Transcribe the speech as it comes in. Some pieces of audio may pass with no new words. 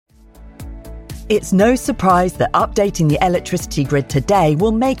It's no surprise that updating the electricity grid today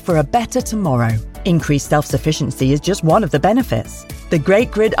will make for a better tomorrow. Increased self-sufficiency is just one of the benefits. The Great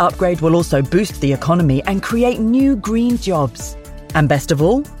Grid Upgrade will also boost the economy and create new green jobs. And best of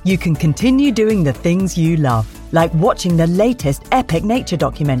all, you can continue doing the things you love, like watching the latest epic nature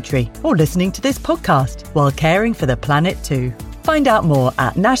documentary or listening to this podcast while caring for the planet too. Find out more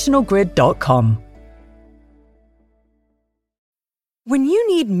at nationalgrid.com. When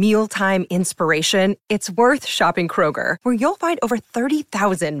you need mealtime inspiration, it's worth shopping Kroger, where you'll find over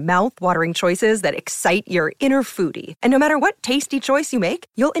 30,000 mouth-watering choices that excite your inner foodie. And no matter what tasty choice you make,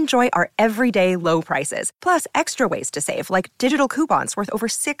 you'll enjoy our everyday low prices, plus extra ways to save, like digital coupons worth over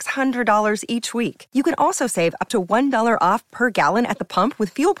 $600 each week. You can also save up to $1 off per gallon at the pump with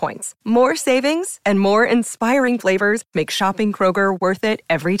fuel points. More savings and more inspiring flavors make shopping Kroger worth it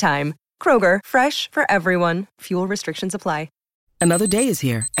every time. Kroger, fresh for everyone. Fuel restrictions apply. Another day is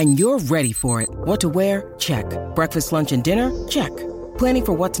here, and you're ready for it. What to wear? Check. Breakfast, lunch, and dinner? Check. Planning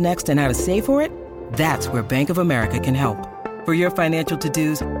for what's next and how to save for it? That's where Bank of America can help. For your financial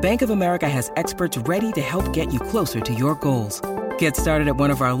to-dos, Bank of America has experts ready to help get you closer to your goals. Get started at one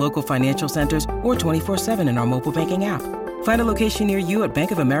of our local financial centers or 24/7 in our mobile banking app. Find a location near you at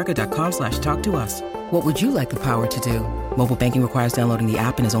bankofamerica.com/talktous. What would you like the power to do? Mobile banking requires downloading the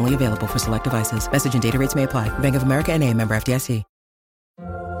app and is only available for select devices. Message and data rates may apply. Bank of America NA, member FDIC.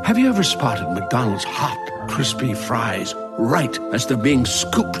 Have you ever spotted McDonald's hot, crispy fries right as they're being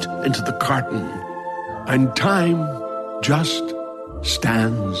scooped into the carton? And time just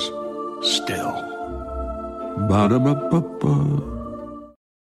stands still. Ba-da-ba-ba-ba.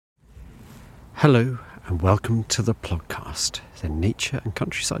 Hello and welcome to the Plodcast, the nature and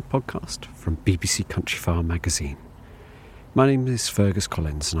countryside podcast from BBC Countryfile magazine. My name is Fergus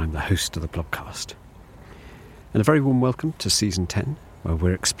Collins and I'm the host of the Plodcast. And a very warm welcome to Season 10, where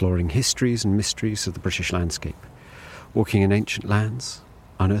we're exploring histories and mysteries of the British landscape, walking in ancient lands,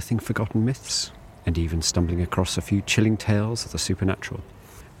 unearthing forgotten myths, and even stumbling across a few chilling tales of the supernatural.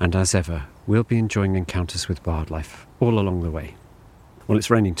 And as ever, we'll be enjoying encounters with wildlife all along the way. Well, it's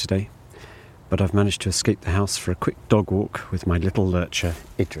raining today, but I've managed to escape the house for a quick dog walk with my little lurcher,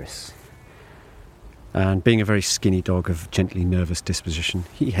 Idris. And being a very skinny dog of gently nervous disposition,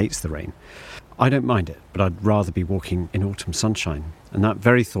 he hates the rain. I don't mind it, but I'd rather be walking in autumn sunshine. And that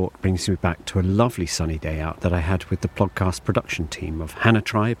very thought brings me back to a lovely sunny day out that I had with the Plodcast production team of Hannah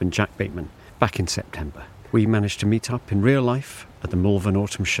Tribe and Jack Bateman back in September. We managed to meet up in real life at the Malvern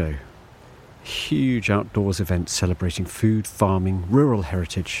Autumn Show. A huge outdoors event celebrating food, farming, rural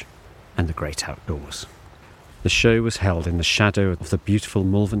heritage and the great outdoors. The show was held in the shadow of the beautiful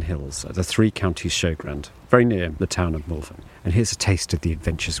Malvern Hills at the Three Counties Showground, very near the town of Malvern. And here's a taste of the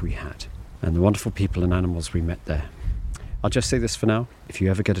adventures we had and the wonderful people and animals we met there. I'll just say this for now. If you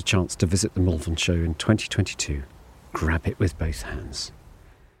ever get a chance to visit the Malvern Show in 2022, grab it with both hands.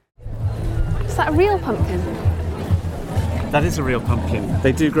 Is that a real pumpkin? That is a real pumpkin.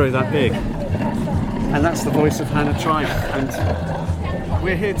 They do grow that big. And that's the voice of Hannah Tribe. And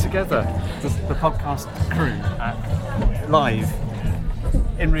we're here together, the podcast crew, live,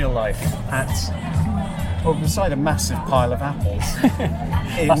 in real life, beside a massive pile of apples.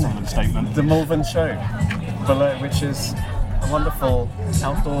 That's an understatement. The Malvern Show, below, which is a wonderful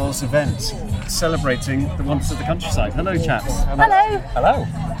outdoors event celebrating the wonders of the countryside. Hello, chaps. Hello. Hello.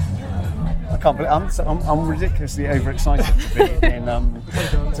 I can't believe I'm ridiculously overexcited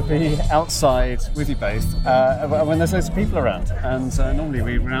to be outside with you both when there's loads of people around. And normally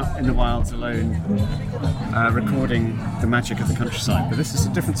we were out in the wilds alone, recording the magic of the countryside. But this is a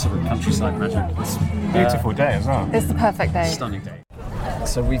different sort of countryside magic. It's a beautiful day as well. It's the perfect day. Stunning day.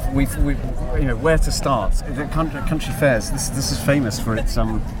 So we've where to start? The country fairs. This is famous for its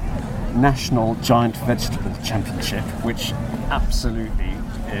National Giant Vegetable Championship, which absolutely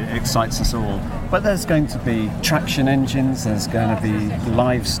excites us all. But there's going to be traction engines, there's going to be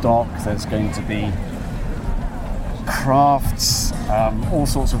livestock, there's going to be crafts, all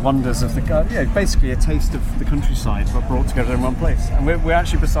sorts of wonders of basically a taste of the countryside but brought together in one place. And we're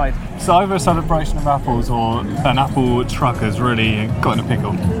actually beside... So either a celebration of apples or an apple truck has really got in a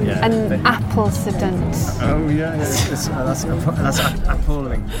pickle. Yeah, an apple sedent. Oh yeah, that's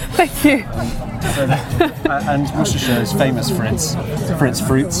appalling. Thank you. And Worcestershire is famous for its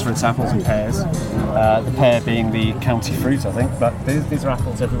fruits, for its apples and pears. The pear being the county fruit, I think. But these are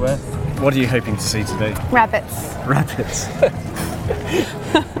apples everywhere. What are you hoping to see today? Rabbits. Rabbits.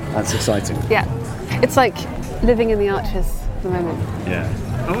 That's exciting. Yeah. It's like living in the Arches at the moment. Yeah.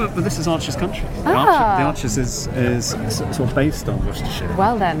 Oh, but this is Arches country. The Arches is sort of based on Worcestershire.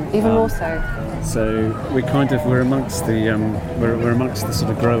 Well then, even more so. So we're amongst the we're amongst the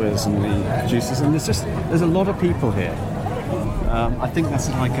sort of growers and the producers, and there's a lot of people here. I think that's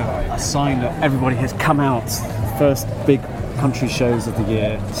like a sign that everybody has come out. First big country shows of the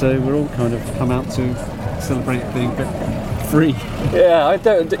year, so we're all kind of come out to celebrate being a bit free. Yeah,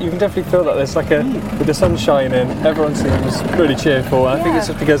 you can definitely feel that there's like with the sun shining, everyone seems really cheerful. And I think it's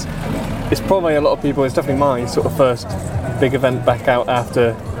just because it's probably a lot of people, it's definitely my sort of first big event back out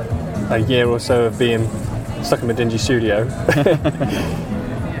after a year or so of being stuck in a dingy studio.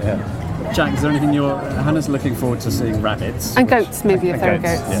 Yeah. Jack, is there anything Hannah's looking forward to seeing rabbits? And goats, maybe, if there are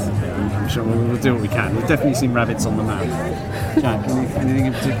goats. Yeah, I'm sure we'll do what we can. We've definitely seen rabbits on the map. Jack, anything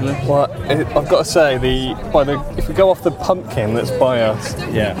in particular? Well, I've got to say, if we go off the pumpkin that's by us,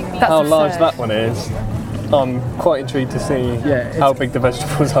 how large that one is, I'm quite intrigued to see how big the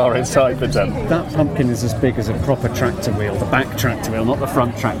vegetables are inside the tent. That pumpkin is as big as a proper tractor wheel, the back tractor wheel, not the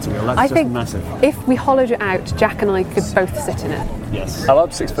front tractor wheel. That's just massive. If we hollowed it out, Jack and I could both sit in it. Yes. I'm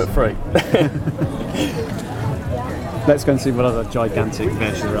 6'3". Let's go and see what other gigantic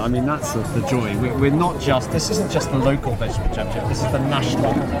veg there are. I mean, that's the joy. We're not just, this isn't just the local vegetable championship, this is the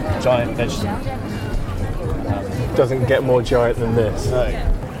national giant vegetable. Doesn't get more giant than this. No.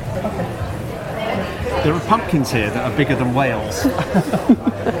 There are pumpkins here that are bigger than whales.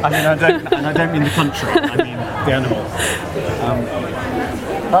 I don't mean the country, I mean the animal.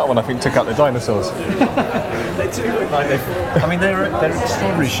 That one I think took out the dinosaurs. They do look like they're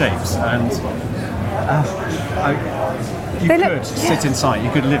extraordinary shapes, and you could sit inside,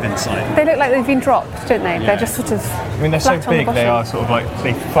 you could live inside. They look like they've been dropped, don't they? Yeah. They're just sort of they're so big, they are sort of like,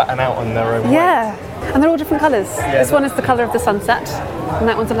 they flatten out on their own way. Yeah, and they're all different colours. This one is the colour of the sunset, and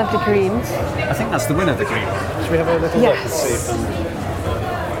that one's a lovely green. I think that's the winner, the green. Should we have a little look and see if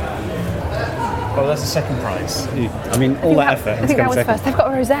oh, that's the second prize. I mean, all that effort. I think that one's first. They've got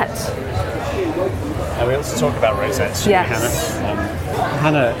a rosette. And we also talk about rosettes, yes.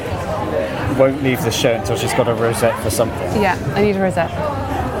 Hannah? Hannah won't leave the show until she's got a rosette for something. Yeah, I need a rosette.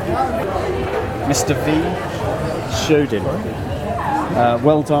 Mr. V. Shodin.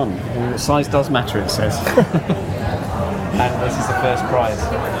 Well done. Size does matter, it says. And this is the first prize.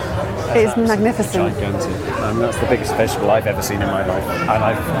 It is magnificent. Gigantic. That's the biggest vegetable I've ever seen in my life,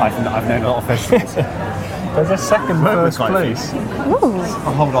 and I've known a lot of vegetables. There's a second first place. Ooh.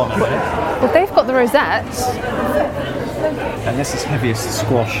 Oh, hold on a minute. Well, they've got the rosette. And this is heaviest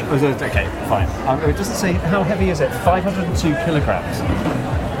squash. Okay, fine. It doesn't say how heavy is it. 502 kilograms.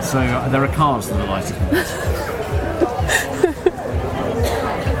 So there are cars that are lighter than this.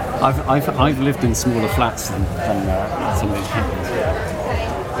 I've lived in smaller flats than some of these campings.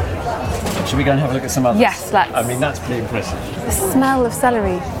 Should we go and have a look at some others? Yes, let's. I mean, that's pretty impressive. The smell of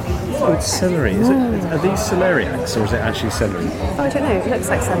celery. Oh, it's celery. Is it? Are these celeriacs or is it actually celery? Oh, I don't know. It looks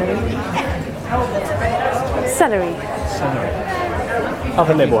like celery. Celery. Have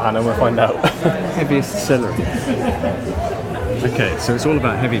a nibble, Hannah, and we'll find out. Heaviest celery. Okay, so it's all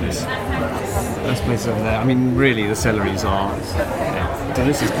about heaviness. That's place over there. I mean, really, the celeries are. So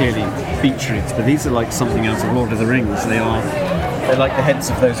this is clearly beetroots, but these are like something else of Lord of the Rings. They're like the heads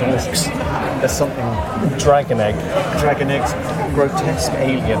of those orcs. There's something dragon eggs, grotesque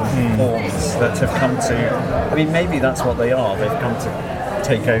alien forms that have come to. I mean, maybe that's what they are. They've come to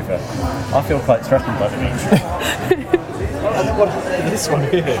take over. I feel quite threatened by the beetroot. What this one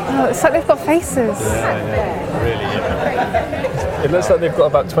here? Oh, it's like they've got faces. Yeah, really. Yeah. It looks like they've got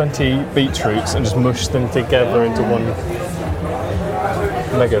about 20 beetroots and just mushed them together into one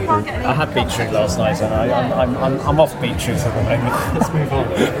mega fruit. I had beetroot last night, and I'm off beetroot at the moment. Let's move on.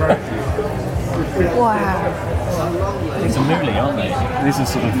 Wow. These are mooli, aren't they? These are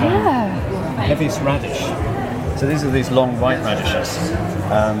sort of heaviest radish. So these are these long white radishes.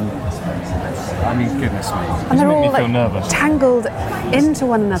 I mean, goodness me. And they're all feel nervous. Tangled into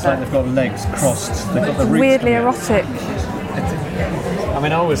one It's another. like they've got legs crossed. They've got the roots Weirdly coming out. erotic. I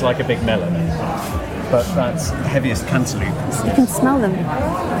mean, I always like a big melon, but that's heaviest cantaloupe. You can smell them.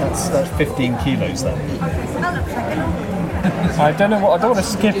 That's 15 kilos then. I don't want to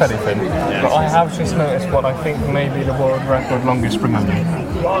skip anything, but I have just noticed what I think may be the world record longest spring onion.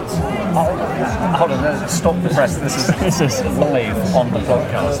 What? Hold on, stop the press. This is live on the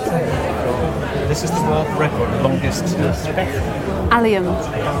podcast. This is the world record longest Allium.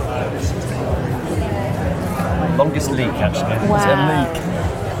 longest leek actually. Wow. It's a leek.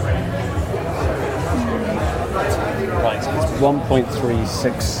 Right, so it's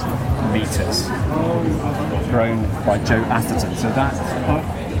 1.36 metres, grown by Joe Atherton. So that,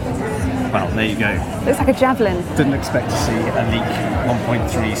 well, there you go. Looks like a javelin. Didn't expect to see a leek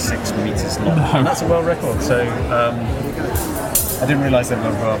 1.36 metres long. And that's a world record. So I didn't realise there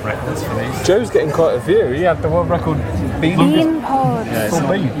were world records for these. Joe's getting quite a few. He had the world record Bean pods. Yeah, it's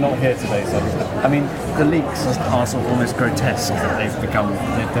not here today. So I mean, the leeks are sort of almost grotesque. That they've become.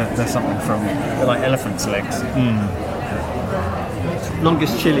 They're something from. They're like elephant's legs.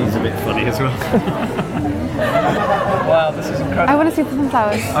 Longest chili's a bit funny as well. Wow, this is incredible. I want to see the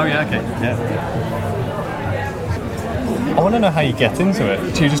sunflowers. Oh yeah, okay, yeah. I want to know how you get into it.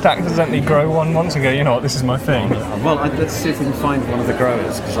 Do you just accidentally grow one once and go, you know what, this is my thing? Well, let's see if we can find one of the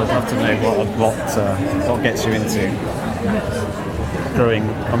growers, because I'd love to know what gets you into growing.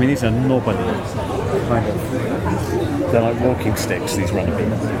 I mean, these are normally kind of, they're like walking sticks, these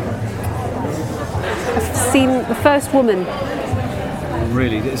runnabees. I've seen the first woman.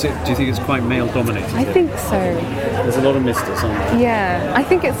 Really? Do you think it's quite male dominated? I think so. There's a lot of misters, aren't there? Yeah, I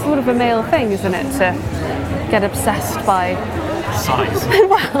think it's sort of a male thing, isn't it, to get obsessed by size.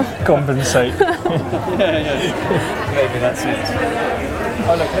 Well, compensate. yeah. Maybe that's it.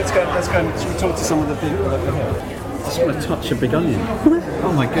 Oh look, let's go and should we talk to some of the people over here? I just want to touch a big onion.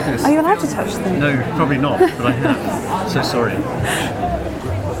 Oh my goodness. Are you allowed to touch them? No, probably not, but I have. So sorry.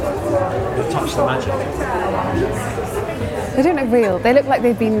 Touch the magic. They don't look real. They look like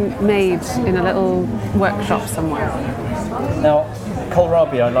they've been made in a little workshop somewhere. Now,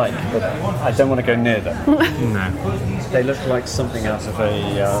 kohlrabi I like, but I don't want to go near them. No. They look like something out of a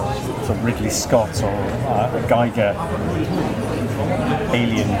sort of Ridley Scott or a Geiger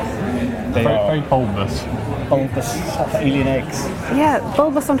alien. They are very bulbous. Bulbous alien eggs. Yeah,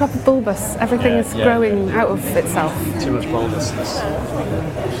 bulbous on top of bulbous. Everything is growing out of itself. Too much bulbousness.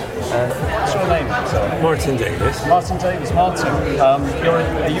 What's your name? Sorry. Martin Davis. Martin Davis. Martin,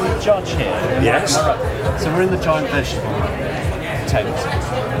 are you a judge here? Yes. Right. So we're in the giant vegetable tent.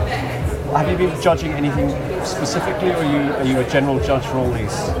 Have you been judging anything specifically, or are you a general judge for all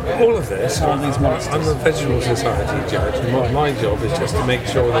these? All of this. All these monsters. I'm a Vegetable Society judge. My job is just to make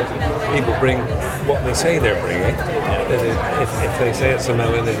sure that people bring what they say they're bringing. That if they say it's a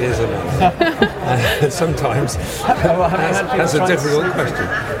melon, it is a melon. Sometimes that's a difficult question.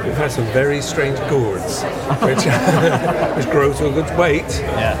 We've had some very strange gourds, which grow to a good weight,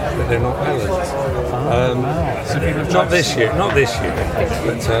 but they're not melons. So not this year, but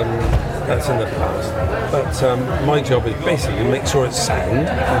that's in the past. But my job is basically to make sure it's sound,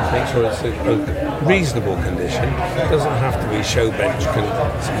 make sure it's a reasonable condition. It doesn't have to be show bench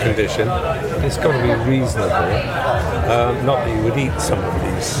condition. It's got to be reasonable. Not that you would eat some of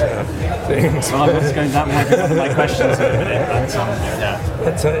these things. Well, I was going that might be one of my questions in a minute.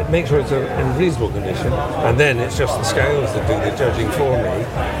 But make sure it's in reasonable condition, and then it's just the scales that do the judging for me.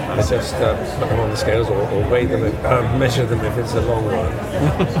 I just put them on the scales or weigh them, measure them if it's a long one.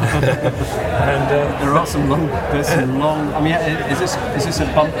 And there are some long. There's some long. I mean, is this a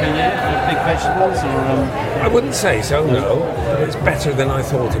bumper year for big vegetables, or? I wouldn't say so. No, it's better than I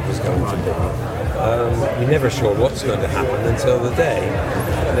thought it was going to be. You're never sure what's going to happen until the day.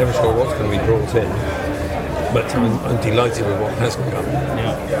 You're never sure what's going to be brought in. But I'm delighted with what has come.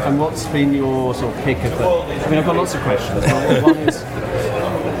 Yeah. And what's been your sort of pick of the? I mean, I've got lots of questions. One is,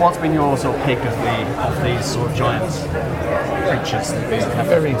 what's been your sort of pick of these sort of giant creatures?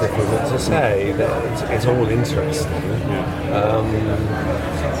 Very difficult to say. That it's all interesting.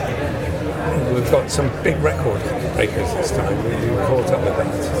 We've got some big record breakers this time. We caught up with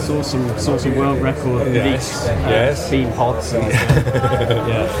that. Saw some world record leeks. Yes. Bean pods. And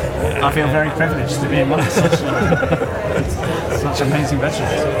I feel very privileged to be among such amazing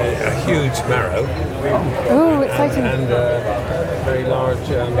vegetables. A huge marrow. Oh, exciting. And very large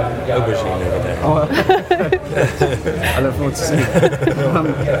aubergine over there. I look forward to seeing it.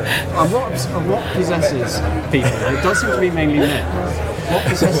 And what possesses people? It does seem to be mainly men. What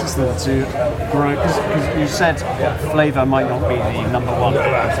possesses them to grow? Because you said flavour might not be the number one.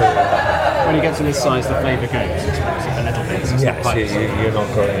 When you get to this size, the flavour goes a little bit. So yes, you're not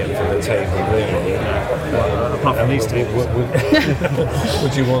growing it for the table, really. Apart from these two.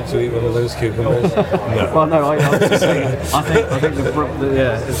 Would you want to eat one of those cucumbers? No. Well, no. I was just saying. I think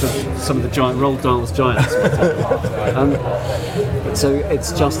it's some of the giant Roald Dahl's giants. So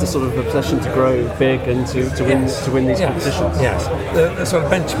it's just a sort of obsession to grow big and to win these competitions. Yes. The sort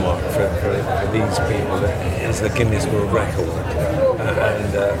of benchmark for these people is the Guinness World Record.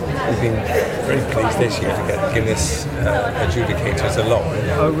 And we've been very pleased this year to get Guinness adjudicators along.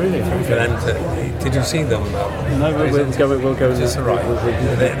 Oh, really? For them did you see them? No, we'll go. Just right.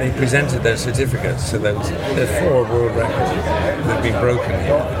 They presented their certificates to those. There's 4 world records that have been broken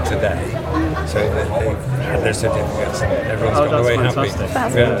here today. So they've had their certificates. Everyone's gone away happy.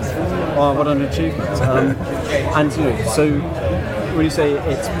 That's good. Well, what an achievement! And so when you say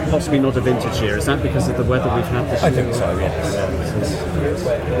it's possibly not a vintage year, is that because of the weather we've had this year? I think so, yes.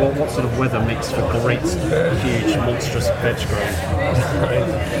 What sort of weather makes for great, huge, monstrous veg growing?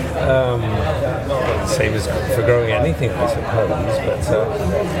 Same as for growing anything, I suppose.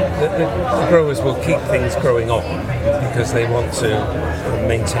 But the growers will keep things growing on because they want to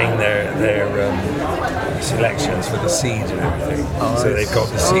maintain their selections for the seed and everything. So they've got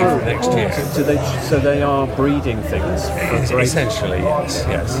the seed for next year. So they are breeding things? Essentially, yes.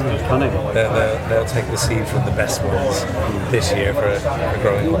 Cunning. They'll take the seed from the best ones this year for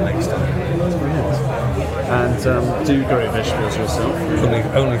growing on next time. And do you grow vegetables yourself?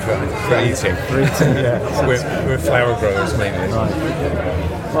 Only for eating. Yeah. We're flower growers mainly. Right.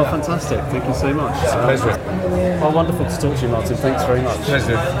 Well, fantastic. Thank you so much. It's a pleasure. Well, wonderful to talk to you, Martin. Thanks very much.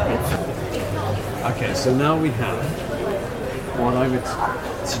 Pleasure. Okay, so now we have what I would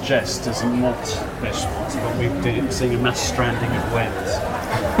suggest as not vegetables, but we're seeing a mass stranding of wens.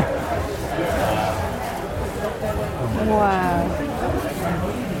 Wow.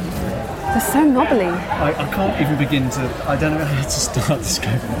 They're so knobbly. I can't even begin to. I don't know how to start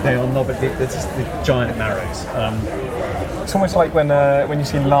describing. They are knobbly. They're just the giant marrows. It's almost like when you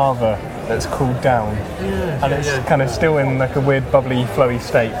see lava that's cooled down, and it's kind of still in like a weird bubbly, flowy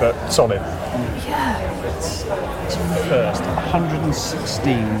state, but solid. It's first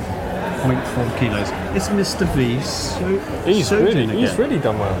 116.4 kilos. It's Mr. V. He's really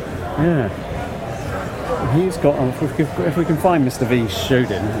done well. Yeah. He's got, if we can find Mr. V.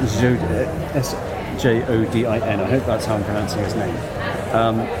 Sjodin, Sjodin, I hope that's how I'm pronouncing his name,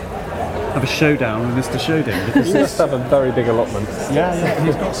 have a showdown with Mr. Sjodin. Because he must have a very big allotment. Yeah,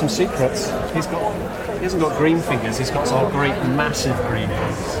 he's got some secrets. He hasn't got green fingers, he's got some great massive green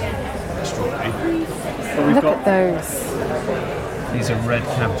fingers. Extraordinary. Look at those. These are red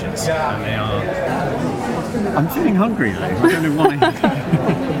cabbages, and they are... I'm feeling hungry though, I don't know why.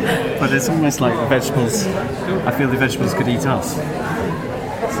 But it's almost like the vegetables, I feel the vegetables could eat us.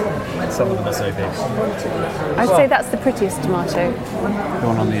 Some of them are so big. I'd say that's the prettiest tomato. The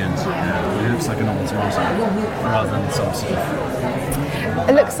one on the end. Yeah. It looks like a normal tomato, rather than some sort of...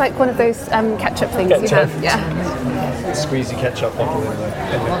 It looks like one of those ketchup things you have. Yeah. Squeezy ketchup bottle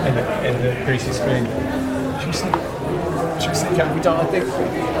in the greasy spoon. Should we say, can we done? I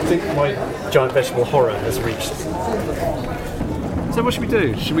think my giant vegetable horror has reached. So what should we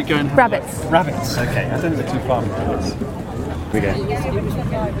do? Should we go and... Rabbits. Rabbits, okay. I don't think we're too far from rabbits. We go.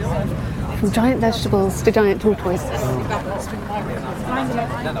 From giant vegetables to giant tortoises.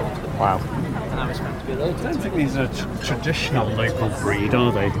 Wow. I don't think these are a traditional local breed,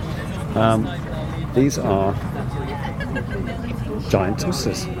 are they? These are giant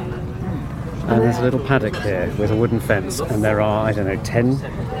tortoises. And there's a little paddock here with a wooden fence, and there are, I don't know,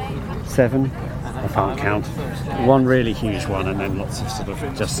 7, I can't count. One really huge one, and then lots of sort of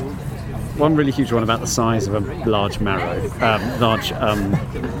just... One really huge one about the size of a large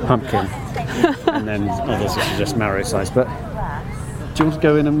pumpkin, and then others which are just marrow size. But do you want to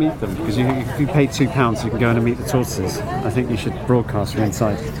go in and meet them? Because if you pay £2, you can go in and meet the tortoises. I think you should broadcast from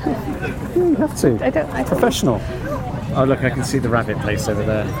inside. You have to. I don't. Professional. Oh look, I can see the rabbit place over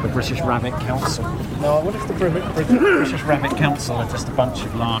there. The British Rabbit Council. No, what if the British Rabbit Council are just a bunch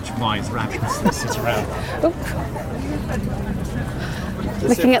of large, wise rabbits that sit around? Oop.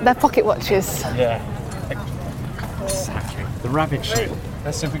 Looking at their pocket watches. Yeah. Exactly. The rabbit show.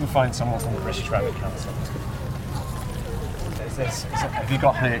 Let's see if we can find someone from the British Rabbit Council. Have you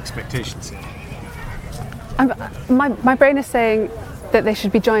got high expectations here? My brain is saying that they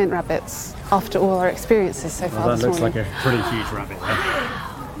should be giant rabbits after all our experiences so far. Well, that this looks morning. like a pretty huge rabbit.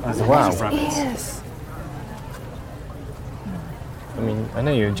 That's a lot of rabbits. Yes. I mean, I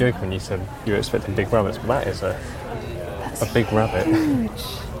know you were joking when you said you were expecting big rabbits, but that is a big rabbit. Huge.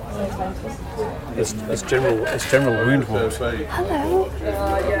 It's General Woundwort. Hello.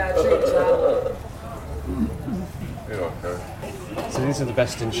 So these are the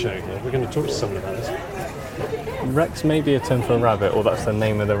best in show here. We're going to talk to someone about this. Rex may be a term for a rabbit, or that's the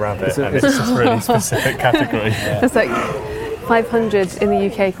name of the rabbit, and it's a really specific category. There's like 500 in the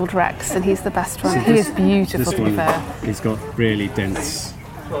UK called Rex, and he's the best one. He is beautiful, to be fair. He's got really dense...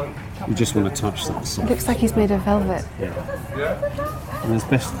 You just want to touch that. So. Looks like he's made of velvet. Yeah. And there's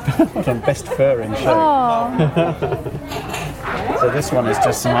best fur in show. So this one is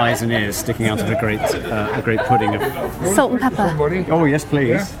just some eyes and ears sticking out of a great pudding of... Salt and pepper. Oh, yes, please.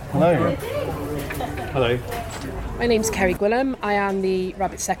 Yeah. Hello. Hello. My name's Kerry Gwilym. I am the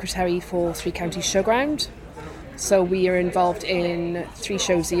Rabbit Secretary for Three Counties Showground. So we are involved in 3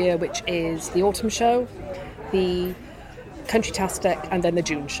 shows a year, which is the Autumn Show, the Country Tastic, and then the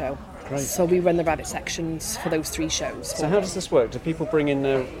June Show. great. So we run the rabbit sections for those 3 shows. So how does this work? Do people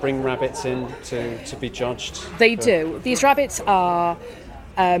bring rabbits in to be judged? They do. These rabbits are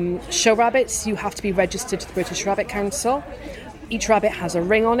show rabbits. You have to be registered to the British Rabbit Council. Each rabbit has a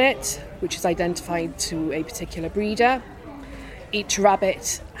ring on it, which is identified to a particular breeder. Each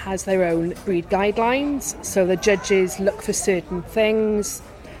rabbit has their own breed guidelines, so the judges look for certain things: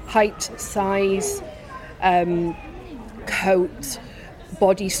 height, size, coat,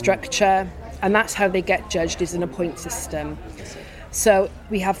 body structure, and that's how they get judged, is in a point system. So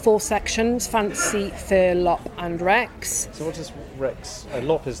we have 4 sections: fancy, fur, lop and Rex. So what is Rex?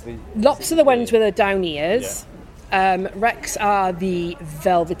 Lop is the... Lops are the ones with the down ears. Yeah. Rex are the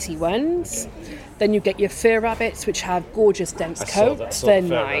velvety ones. Then you get your fur rabbits, which have gorgeous dense coats. They're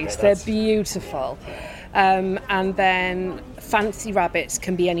nice, they're beautiful. And then fancy rabbits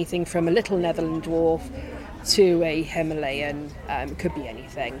can be anything from a little Netherland dwarf to a Himalayan, could be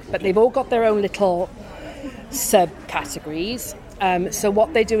anything. But they've all got their own little subcategories. So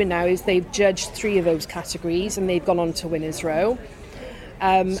what they're doing now is they've judged 3 of those categories and they've gone on to Winners Row.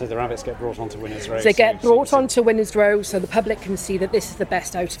 So the rabbits get brought onto Winners Row? They get brought onto Winners Row so the public can see that this is the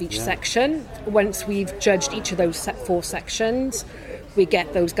best out of each section. Once we've judged each of those 4 sections, we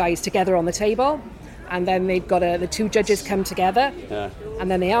get those guys together on the table, and then they've got the 2 judges come together, and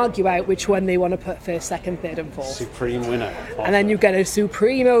then they argue out which one they want to put first, second, third and fourth. Supreme winner. And then you get a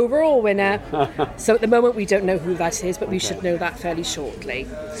supreme overall winner. So at the moment we don't know who that is, but we should know that fairly shortly.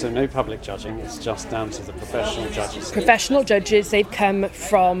 So no public judging, it's just down to the professional judges. Professional judges, they've come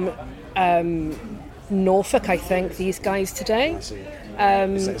from Norfolk, I think, these guys today. I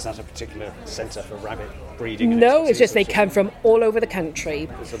see. Is that a particular centre for rabbit breeding? No, it's just they come from all over the country.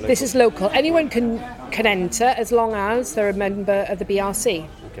 This is local. Anyone can enter as long as they're a member of the BRC.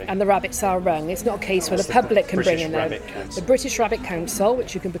 Okay. And the rabbits are rung. It's not a case where the public can bring in them. The British Rabbit Council,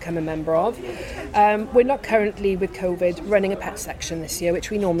 which you can become a member of. We're not currently, with COVID, running a pet section this year, which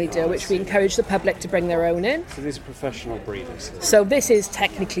we normally do, which we encourage the public to bring their own in. So these are professional breeders? So this is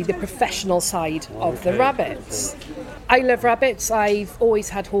technically the professional side of the rabbits. I love rabbits. I've always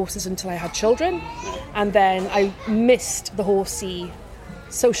had horses until I had children. And then I missed the horsey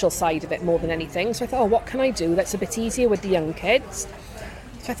social side of it more than anything. So I thought, what can I do that's a bit easier with the young kids?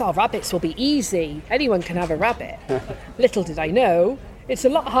 So I thought, rabbits will be easy. Anyone can have a rabbit. Little did I know, it's a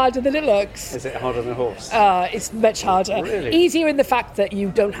lot harder than it looks. Is it harder than a horse? It's much harder. Really? Easier in the fact that you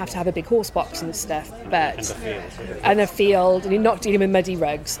don't have to have a big horse box and stuff, but and a field, and you're not dealing with muddy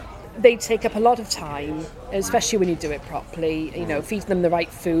rugs. They take up a lot of time, especially when you do it properly. You know, feed them the right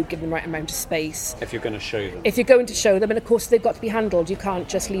food, give them the right amount of space. If you're going to show them. If you're going to show them, and of course they've got to be handled. You can't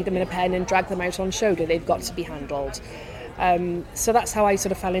just leave them in a pen and drag them out on shoulder. They've got to be handled. So that's how I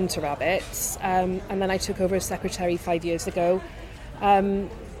sort of fell into rabbits. And then I took over as secretary 5 years ago. And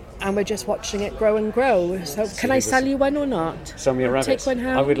we're just watching it grow and grow. So can I sell you one or not? Sell me a rabbit. Take one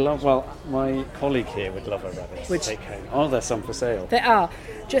home? I would love, my colleague here would love a rabbit to take home. Are there some for sale? There are.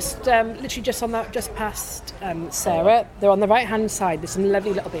 Just literally just on that, just past Sarah. They're on the right hand side. There's some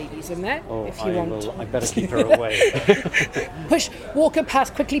lovely little babies in there. If you want. I better keep her away. Walk her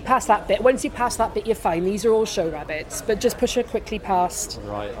quickly past that bit. Once you pass that bit, you're fine. These are all show rabbits, but just push her quickly past.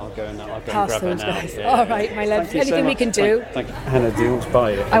 Right, I'll go and grab her now. Yeah, all right, my love. Anything we can do. Thank you. Hannah, do you want to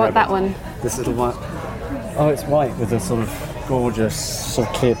buy it? I want that one. This little one. Oh, it's white with a sort of gorgeous, sort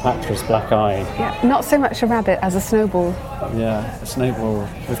of Cleopatra's black eye. Yeah, not so much a rabbit as a snowball. Yeah, a snowball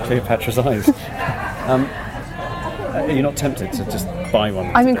with Cleopatra's eyes. Are you not tempted to just buy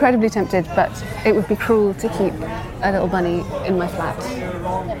one? I'm incredibly tempted, but it would be cruel to keep a little bunny in my flat.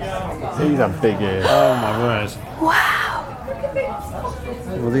 These are big ears. Oh my word! Wow.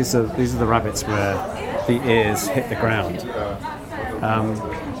 Well, these are the rabbits where the ears hit the ground.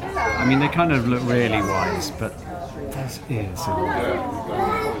 I mean, they kind of look really wise, but those ears.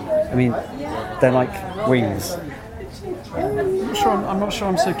 I mean, they're like wings. I'm not sure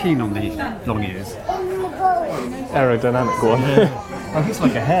I'm so keen on the long ears. Aerodynamic one. Oh, he's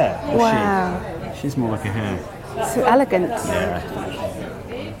like a hare. Wow. She's more like a hare. So elegant. Yeah.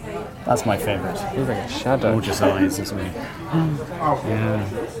 That's my favourite. He's like a shadow. Gorgeous eyes as well. Yeah.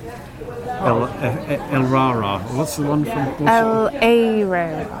 El Rara. What's the one from? El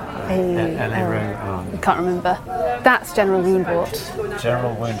Aero. I can't remember. That's General Woundwort.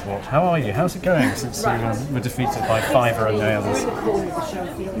 General Woundwort. How are you? How's it going since you were defeated by Fiver and the others?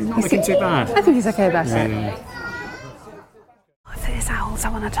 You're not looking too bad. I think he's okay about it. Yeah. I think there's owls. I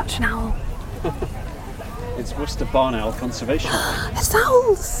want to touch an owl. It's Worcester Barn Owl Conservation. There's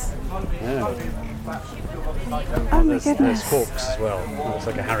owls! Yeah. Oh my goodness. There's hawks as well. Looks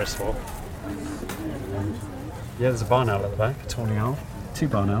like a Harris hawk. Yeah, there's a barn owl at the back, a tawny owl. 2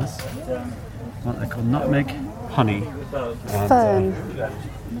 barn owls. What they're called nutmeg, honey, and Fern.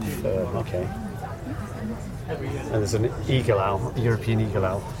 fern. Okay. And there's an eagle owl, a European eagle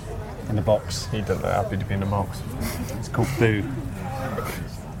owl, in the box. He doesn't look happy to be in the box. It's called Boo.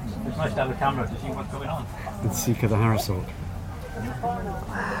 It's nice to have a camera to see what's going on. And Seeker the Harrisawk.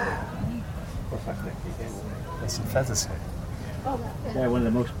 There's some feathers here. They're one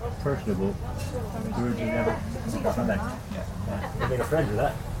of the most personable birds you've ever select. You make a friend with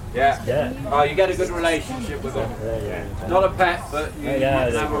that. Yeah. Oh, you get a good relationship with them. Yeah. Not a pet, but you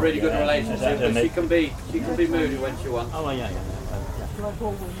have a really good relationship. Yeah. But she can be moody when she wants. Oh, yeah.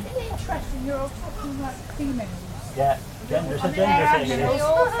 Interesting, you're all talking about females. Yeah. It's a gender thing. It is.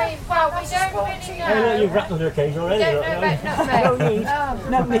 Well, we don't really know. I know you've rattled her cage already. We don't know about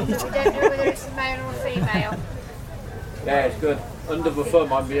nutmeg. We don't know whether it's a male or a female. Yeah, it's good. Under the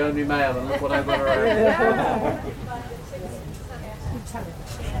thumb, I'm the only male, and look what I've got around.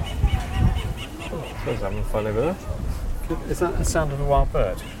 Suppose having fun over there. Is that the sound of a wild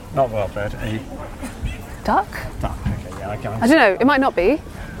bird? Not a wild bird, a Duck? duck. Okay, yeah, I don't know, it might not be.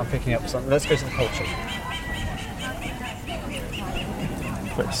 I'm picking up something. Let's go to the poultry.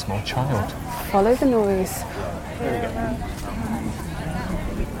 Like a small child. Follow the noise.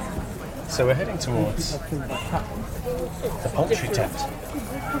 So we're heading towards the poultry tent.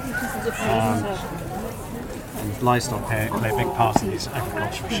 And livestock play a big part in these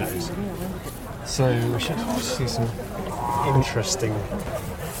agricultural shows. So we should see some interesting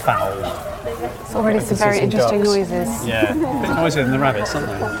fowl. It's already some very interesting noises. Yeah, a bit noisier than the rabbits, aren't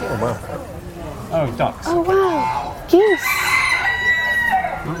they? Oh, wow. Oh, ducks. Oh wow, geese.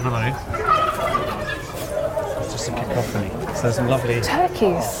 Oh, hello. Just to kick off, really. So there's some lovely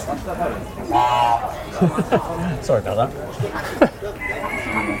turkeys. Sorry about that.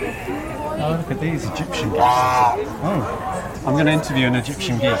 Oh, look at these Egyptian geese. Oh, I'm going to interview an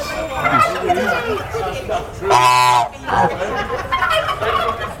Egyptian geese.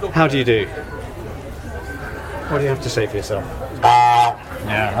 How do you do? What do you have to say for yourself?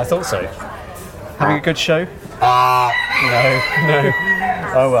 Yeah, I thought so. Having a good show? No.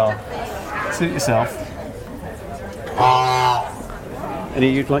 Oh well. Suit yourself. Any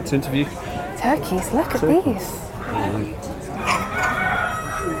you'd like to interview? Turkeys, look at these.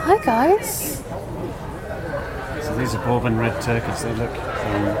 Hi guys. So these are Bourbon red turkeys. They look.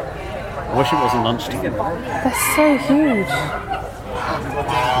 I wish it wasn't lunchtime. They're so huge.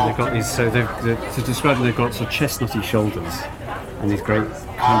 And they've got these. So to describe them, they've got sort of chestnutty shoulders and these great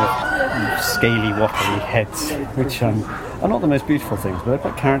kind of scaly, watery heads, which are not the most beautiful things, but they're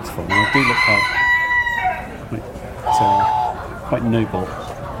quite characterful. And they do look quite noble.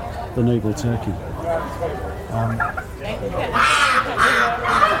 The noble turkey.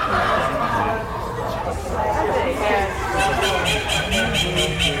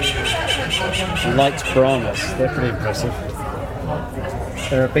 Light piranhas, they're pretty impressive.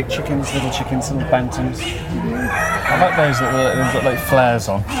 There are big chickens, little bantams. I like those that got like flares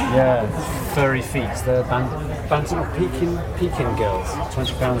on. Yeah, furry feet. They're bantam or Pekin girls,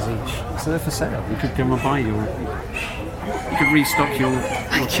 £20 each. So they're for sale. You could go and buy you could restock your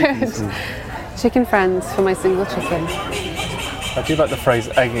chickens. Chicken friends for my single chicken. I do like the phrase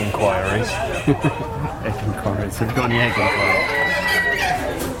egg inquiries. Egg inquiries. Have you got any egg inquiries?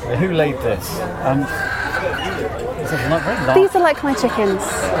 Who laid this? Not very large. These are like my chickens.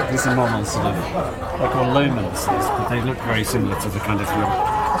 These are normal sort of, they're called lomans, but they look very similar to the kind of your...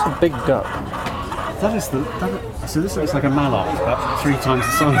 That's a big duck. So this looks like a mallard, about 3 times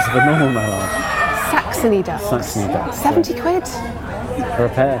the size of a normal mallard. Saxony duck. 70 quid. For a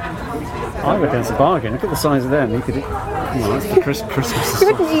pair. I reckon it's a bargain. Look at the size of them. You could eat... that's for Christmas. You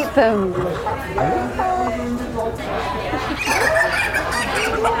wouldn't eat them.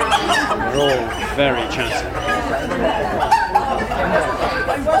 They're all very chatty.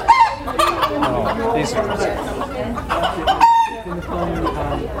 Oh, these are pretty.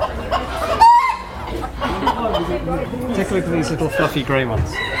 Take a look at these little fluffy grey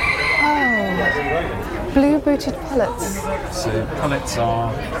ones. Oh, blue-booted pullets. So pullets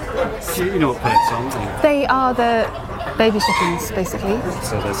are... You know what pullets are, don't you? They are the baby chickens, basically.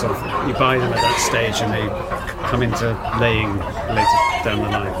 So they're sort of... You buy them at that stage and they come into laying later down the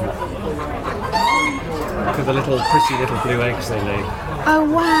line. Look at the pretty little blue eggs they lay. Oh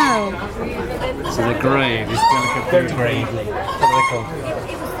wow! So they're grey, these delicate blue grey. What are they called?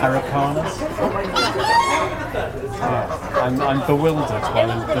 Araucanas? Yeah. I'm bewildered by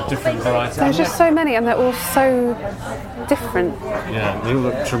the different varieties. There's just so many, and they're all so different. Yeah, they all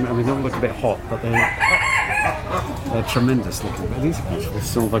look. They all look a bit hot, but they're tremendous looking. But these are beautiful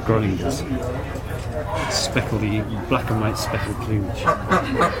silver grinders. speckledy, black and white speckled plumage.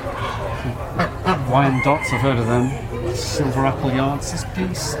 Wyandottes, I've heard of them. Silver apple yards, there's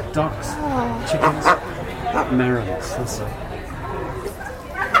geese, ducks, chickens, merons, that's it.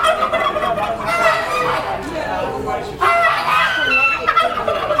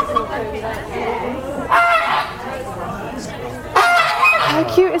 How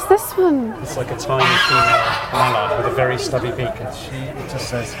cute is this one? It's like a tiny female mallard with a very stubby beak, and it just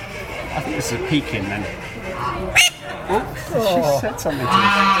says, I think this is a Pekin then. Oh, she said something to me.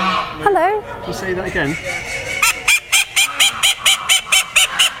 Hello. Can you say that again?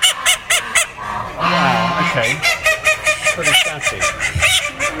 Wow, okay. Pretty chatty.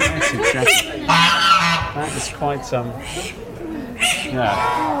 That is quite, yeah.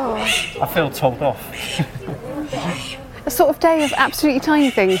 I feel told off. A sort of day of absolutely tiny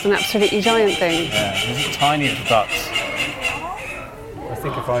things and absolutely giant things. Yeah, these are tiny little ducks. I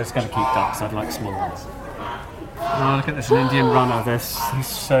think if I was going to keep ducks, I'd like small ones. Oh, look at this, an Indian runner.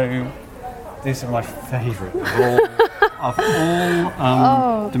 These are my favourite of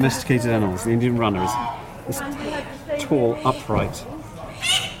all domesticated animals. The Indian runner is this tall, upright.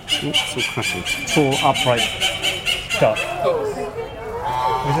 It's all cracking. Tall, upright duck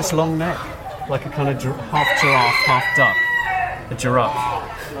with this long neck, like a kind of half giraffe, half duck. A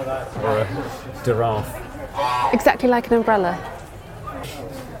giraffe or a giraffe. Exactly like an umbrella.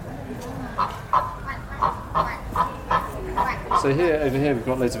 So over here we've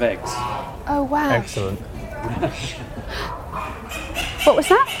got loads of eggs. Oh wow. Excellent. What was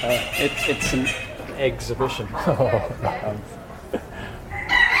that? It's an exhibition. Are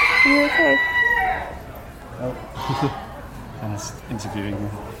you okay? Oh. And it's interviewing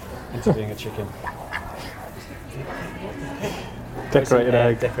a chicken. Decorated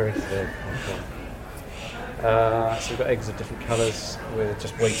egg. Decorated egg. Okay. So we've got eggs of different colours. We're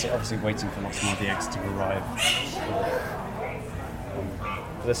just waiting for lots more of the eggs to arrive.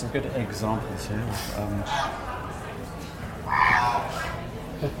 There's some good examples here.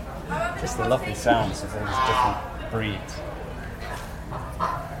 Just the lovely sounds of all these different breeds.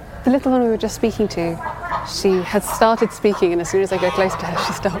 The little one we were just speaking to, she has started speaking, and as soon as I go close to her,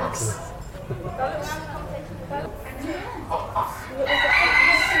 she stops.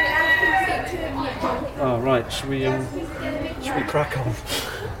 Oh, right. Should we crack on?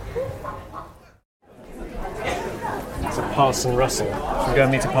 It's a Parson Russell. Should we go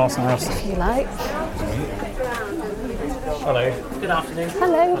and meet a Parson Russell? If you like. Hello. Good afternoon.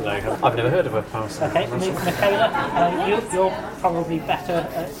 Hello. Hello. I've never heard of a Parson Okay, Russell. Michaela, you're probably better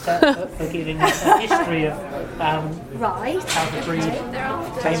for giving a history of how the breed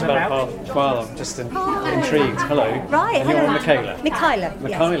came about. Well, I'm just intrigued. Hello. Right, and you're Michaela? Michaela.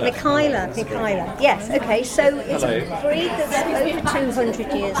 Michaela. Yes, okay, so it's a breed that's over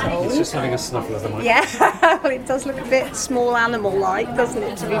 200 years old. It's just having a snuffle of the mic. Yeah, it does look a bit small animal-like, doesn't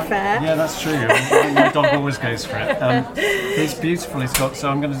it, to be fair? Yeah, that's true. My dog always goes for it. He's beautiful. So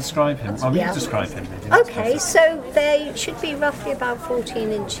I'm going to describe him. I'll describe him. Maybe. Okay, so they should be roughly about 14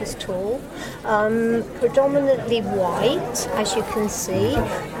 inches tall, predominantly white, as you can see.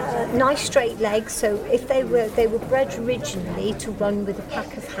 Nice straight legs. So if they were bred originally to run with a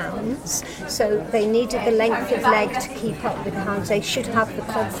pack of hounds, so they needed the length of leg to keep up with the hounds. They should have the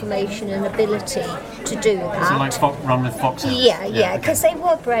conformation and ability to do that. So like run with foxhounds? Yeah, because they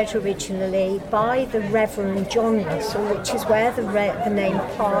were bred originally by the Reverend John Russell, which is where the name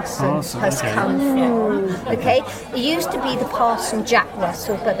Parson has come from. Okay, it used to be the Parson Jack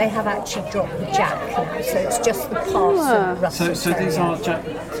Russell, but they have actually dropped the Jack now, so it's just the Parson Russell. So these are Jack.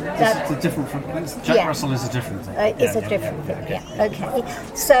 Jack Russell is a different thing. It's a different thing. Yeah. Okay.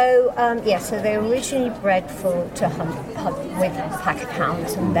 So so they were originally bred to hunt with a pack of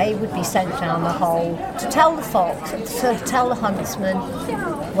hounds, and they would be sent down the hole to tell the huntsman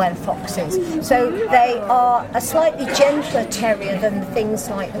where the fox is. So they are a slightly gentler terrier than things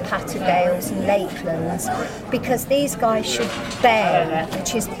like the Patterdales and Lakelands, because these guys should bay,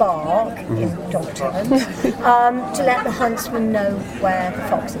 which is bark in dog terms, to let the huntsman know where the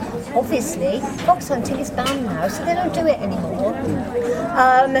fox is. Obviously, fox hunting is banned now, so they don't do it anymore.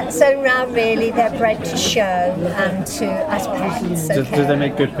 So now really they're bred to show and as pets. Okay? Do they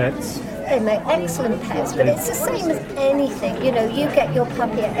make good pets? They make excellent pets, but it's the same as anything. You know, you get your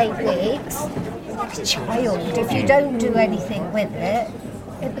puppy at 8 weeks, like a child. If you don't do anything with it,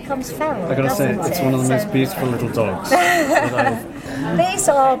 it becomes feral. I've got to say, it's one of the most beautiful little dogs that These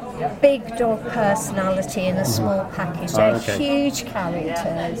are big dog personality in a small package. They're huge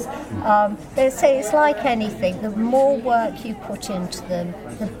characters. They say it's like anything. The more work you put into them,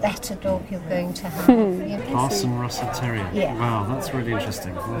 the better dog you're going to have. Parson Russell Terrier. Yeah. Wow, that's really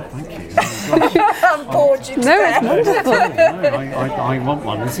interesting. Well, thank you. I'm bored you to death. I want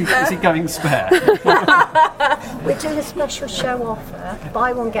one. Is he going spare? We're doing a special show offer.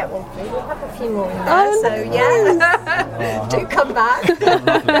 Buy one, get one free. We'll have a few more in there. Do come back.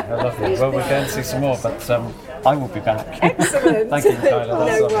 Lovely. Well, we're going to see some more, but I will be back. Excellent. Thank you, Kyla.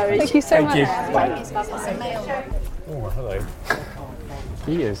 No worries. Thank you so much. Oh, hello.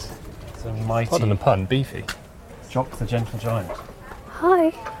 He is. It's a mighty... Pardon the pun, beefy. Jock the Gentle Giant.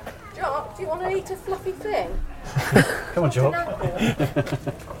 Hi. Jock, do you want to eat a fluffy thing? Come on, Jock.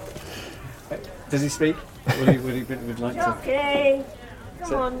 Does he speak? Would he like to? Okay.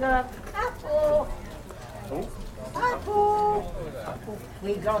 Come on, love. Apple. Apple.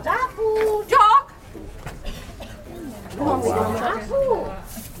 We got apple. Jock! Come on, we got apple.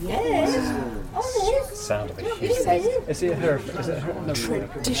 Yes. Oh, Sound of it. Is he a Hereford? Is it a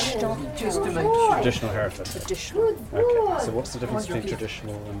Hereford? Traditional Hereford. Traditional. Okay. So what's the difference between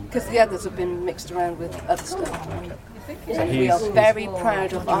traditional and... Because the others have been mixed around with other stuff. Okay. So we are very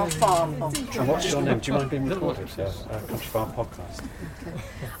proud of our farm. And what's your name? Do you mind being recorded for Country Farm Podcast?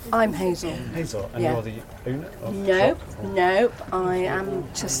 I'm Hazel. Hazel, and you're the owner of Nope. I am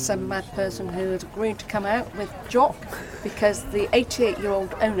just some mad person who has agreed to come out with Jock because the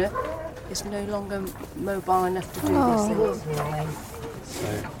 88-year-old owner is no longer mobile enough to do these things. So,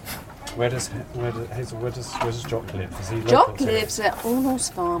 where does Jock live? Is he local Jock to lives at Allnorse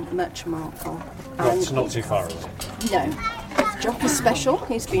Farm, Much Markle. Not too far away. No. Jock is special.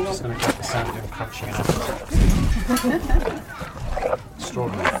 He's been on. Just going to get the sound of him crunching out.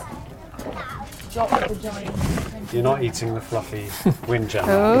 Extraordinary. Jock the Giant. You're not eating the fluffy wind jam.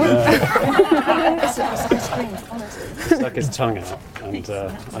 He stuck his tongue out, and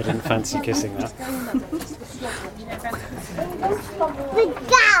I didn't fancy kissing that. Big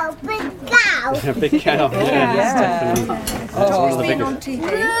cow, big cow. Big cow, it's definitely. It's one of the Been on biggest. TV.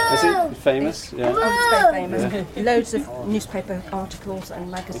 Is it famous? Yeah. Oh, it's very famous. Loads of newspaper articles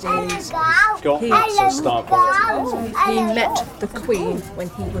and magazines. Got lots of star quality. He met the Queen when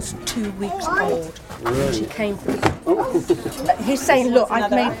he was 2 weeks old. Really? She came. He's saying, "Look, I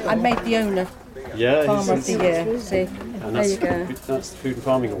made the owner Yeah, Farmer of the Year." See, and there you go. that's the Food and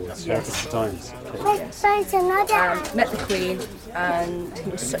Farming Awards. Yes. Herefordshire Times. Met the Queen, and he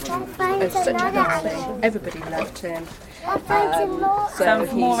was such a good thing. Everybody loved him. Some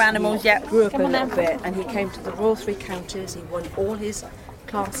more animals, yeah. Grew up a little bit, and he came to the Royal Three Counties. He won all his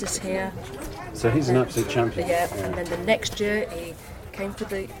classes here. So he's an absolute champion. Yeah, and then the next year he came for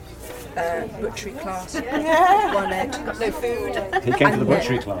the butchery class. Won it. Got no food. He came for the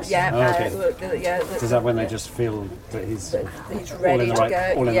butchery class. Yeah. Oh, okay. Is that when they just feel that he's ready all in the to right,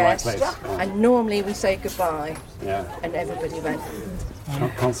 go? all in Yes. the right place? Oh. And normally we say goodbye. Yeah. And everybody went.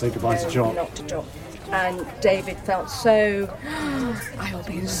 Can't say goodbye to Jock. Not to Jock. And David felt so, I will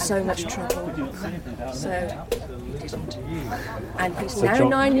be in so much trouble. So he didn't. And he's So now Jock-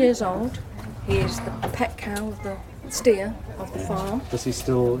 9 years old. He is the pet cow of the steer of the farm. Is he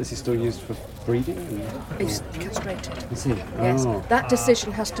still used for breeding? He's castrated. Is he? Yes. Oh. That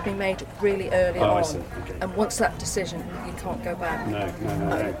decision has to be made really early Oh, I on. see. Okay. And once that decision, you can't go back.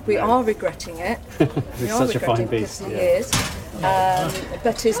 No. We are regretting it. He's such a fine beast. He is.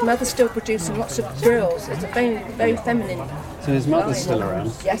 But his mother's still producing lots of grills. It's a very, very feminine. So his mother's line. still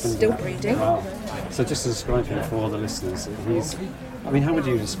around? Yes, still breeding. Wow. So just to describe him for all the listeners, how would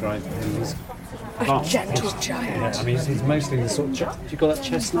you describe him? He's A gentle giant. Yeah, I mean, he's mostly the sort of, do you call that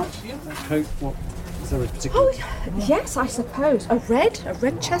chestnut? That coat? What? Is there a particular... Oh, yes, I suppose. A red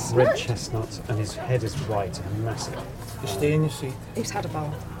chestnut? Red chestnut, and his head is white and massive. You stay in your seat. He's had a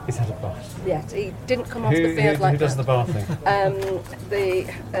bath. He's had a bath. Yes, he didn't come off the field like Who does that. the bathing?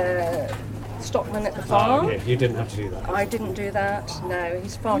 The stockman at the farm. Okay. You didn't have to do that. I didn't do that. No,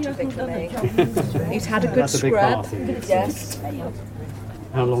 he's far too big for me. He's had a good That's a big scrub. bath, isn't it? Yes.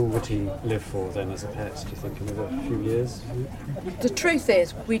 How long would he live for then as a pet? Do you think another few years? The truth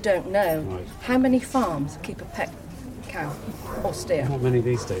is, we don't know. Right. How many farms keep a pet cow or steer? Not many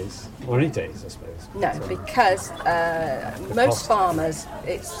these days, or any days, I suppose. No, because most farmers,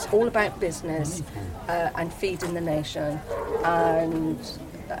 it's all about business and feeding the nation, and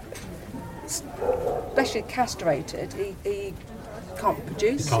especially castrated, he can't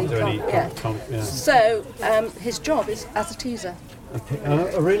produce. Can't do any. Yeah. Yeah. So his job is as a teaser.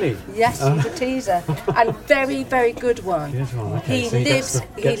 Oh, really? Yes, he's a teaser, and very, very good one. Good one. Okay.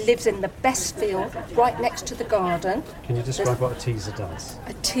 He lives in the best field, right next to the garden. Can you describe what a teaser does?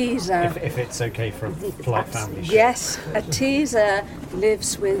 A teaser. If it's okay for a polite family. Yes, a teaser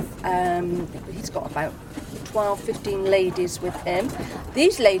lives with. He's got about 12, 15 ladies with him.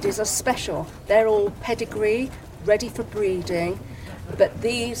 These ladies are special. They're all pedigree, ready for breeding, but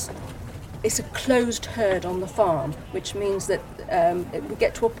these. It's a closed herd on the farm, which means that we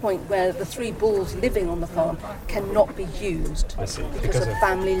get to a point where the 3 bulls living on the farm cannot be used because of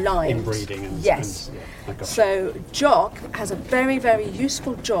family lines. Inbreeding and yes. And, so Jock has a very, very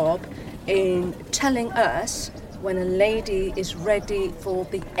useful job in telling us when a lady is ready for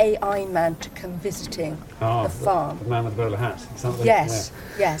the AI man to come visiting the farm. The man with the bowler hat. Is that Yes,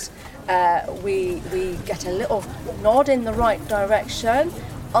 yes. We get a little nod in the right direction.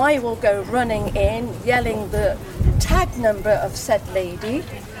 I will go running in, yelling the tag number of said lady.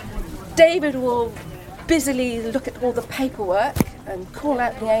 David will busily look at all the paperwork and call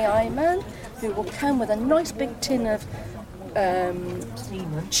out the AI man, who will come with a nice big tin of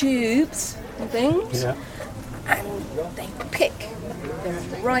tubes and things. Yeah. And they pick the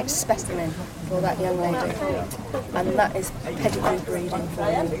right specimen for that young lady. And that is pedigree breeding for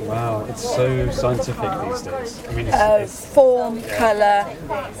you. Wow, it's so scientific these days. I mean, it's form, colour.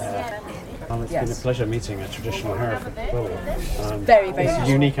 Well, it's been a pleasure meeting a traditional Hereford bull. Very, very It's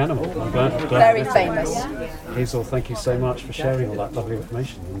a unique animal. I'm glad very famous. Hazel, thank you so much for sharing all that lovely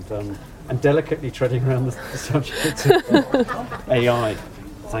information and delicately treading around the subject of AI.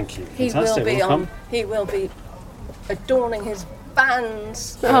 Thank you. Fantastic. He will be adorning his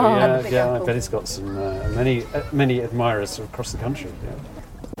bands. I bet he's got some many admirers across the country.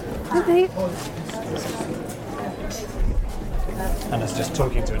 Yeah. Anna's just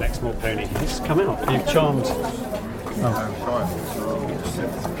talking to an ex-malt pony. He's come out. You've charmed.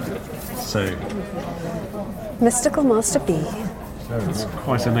 So, Mystical Master B. That's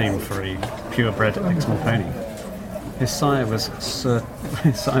quite a name for a purebred ex-malt pony. His sire was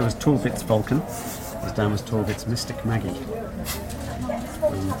Torbit's Vulcan. His dam was Torbit's Mystic Maggie.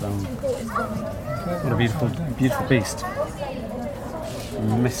 And what a beautiful beast.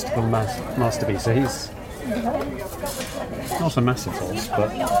 Mystical Master B. So he's not a massive horse,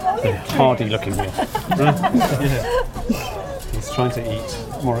 but a hardy-looking horse. He's trying to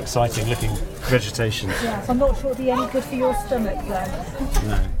eat more exciting-looking vegetation. Yes, I'm not sure it'd be any good for your stomach, though.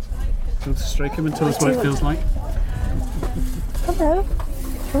 No. Do you want to stroke him and tell us what it feels like? Hello.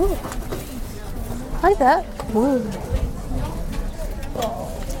 Ooh. Hi there. Ooh.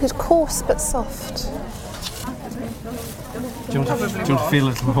 It's coarse but soft. Do you want to feel a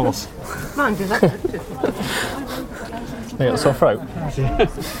little horse? Mine do that. They got a sore throat.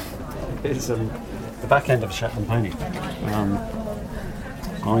 It's the back end of a Shetland pony.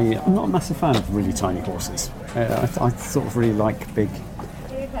 I'm not a massive fan of really tiny horses. I sort of really like big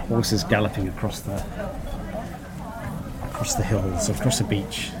horses galloping across the hills, across the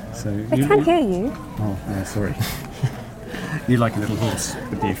beach. So I can't hear you. Oh, yeah, sorry. You like a little horse,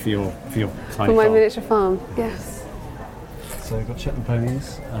 but do you feel tiny For my farm? miniature farm, yes. So we've got Shetland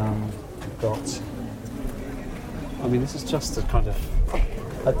ponies. We've got. I mean, this is just a kind of.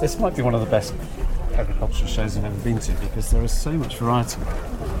 This might be one of the best agricultural shows I've ever been to because there is so much variety.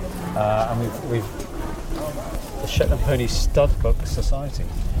 And we've the Shetland Pony Stud Book Society.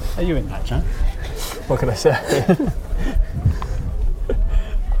 Are you in that, Jack? What can I say?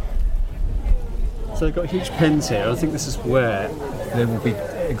 So they've got huge pens here. I think this is where they will be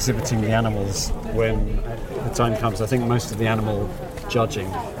exhibiting the animals when the time comes. I think most of the animal judging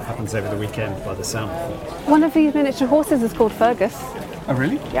happens over the weekend by the sound of it. One of these miniature horses is called Fergus. Oh,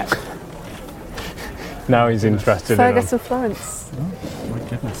 really? Yeah. Now he's interested Fergus and Florence. Oh, my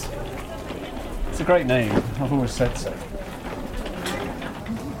goodness. It's a great name. I've always said so.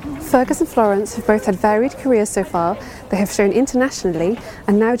 Fergus and Florence have both had varied careers so far. They have shown internationally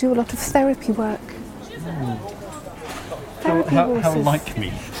and now do a lot of therapy work. How like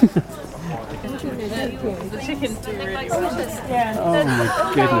me? Oh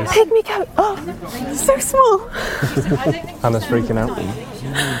my goodness. Pygmy goat! Oh, so small! Hannah's freaking out.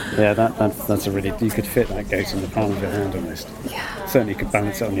 Yeah, that's a really. You could fit that goat in the palm of your hand almost. Yeah. Certainly, you could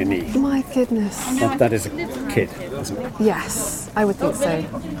balance it on your knee. My goodness. That is a kid, isn't it? Yes, I would think so.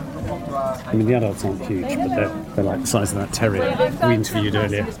 I mean, the adults aren't huge, but they're like the size of that terrier we interviewed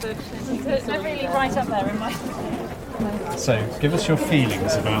earlier. They're really right up there in my... So, give us your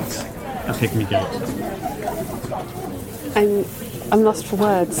feelings about a pygmy goat. I'm lost for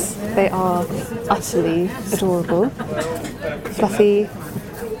words. They are utterly adorable, fluffy,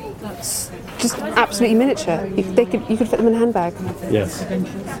 just absolutely miniature. You could fit them in a handbag. Yes.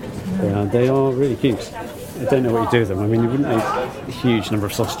 Yeah, they are really cute. I don't know what you do with them. I mean, you wouldn't make a huge number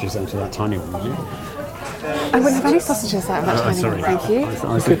of sausages out of that tiny one, would you? I wouldn't have any sausages out of that tiny sorry. one, thank you.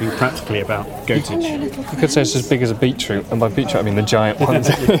 I was thinking practically about goatage. You could say it's as big as a beetroot, and by beetroot I mean the giant ones.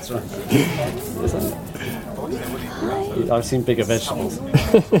 That's right. I've seen bigger vegetables.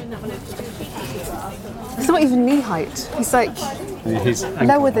 It's not even knee height. He's like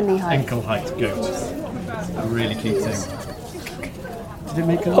lower than knee height. Ankle height goat. A really cute thing. Did it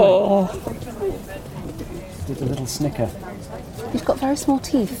make a Did a little snicker. He's got very small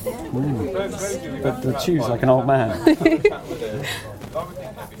teeth. But the chews like an old man.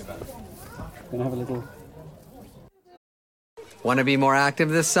 Gonna have a little. Want to be more active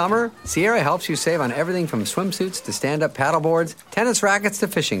this summer? Sierra helps you save on everything from swimsuits to stand-up paddleboards, tennis rackets to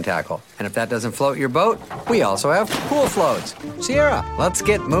fishing tackle. And if that doesn't float your boat, we also have pool floats. Sierra, let's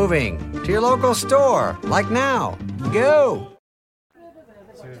get moving to your local store, like now. Go!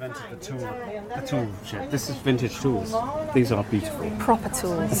 So we invented the tool shed. This is vintage tools. These are beautiful. Proper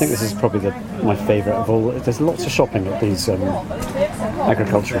tools. I think this is probably my favourite of all. There's lots of shopping at these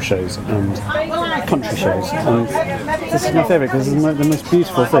agricultural shows and country shows, and this is my favourite because it's the most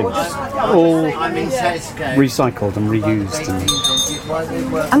beautiful thing. All recycled and reused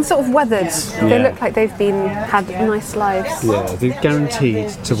and sort of weathered. Yeah. They look like they've had nice lives. Yeah, they're guaranteed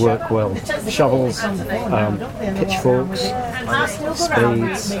to work well. Shovels, pitchforks,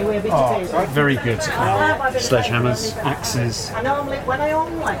 spades. Oh, very good. Sledgehammers, axes, kind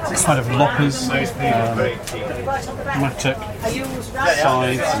of loppers, mattock,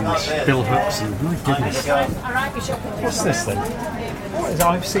 scythes and bill hooks, and my goodness. What's this thing?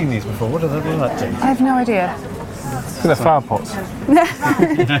 I've seen these before. What do that do? I have no idea. They're flower pots.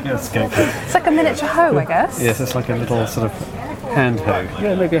 It's like a miniature hoe, I guess. Yes, it's like a little sort of hand hoe.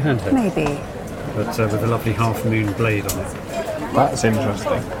 Yeah, maybe a hand hoe. Maybe. But with a lovely half-moon blade on it. That's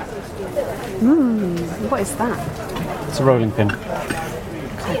interesting. What is that? It's a rolling pin.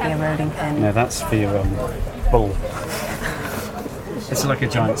 Can't be a rolling pin. No, that's for your bull. It's like a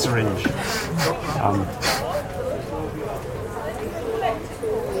giant syringe.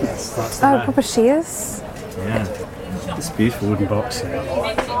 That's the bag. Proper shears? Yeah. This beautiful wooden box here,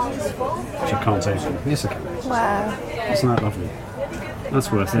 which I can't open. Yes, I can. Wow. Isn't that lovely? That's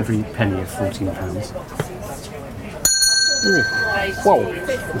worth every penny of £14. Ooh. Whoa!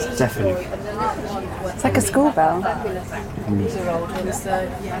 It's definitely. It's like a school bell.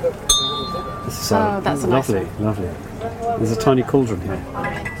 This is that's a nice lovely, lovely. There's a tiny cauldron here.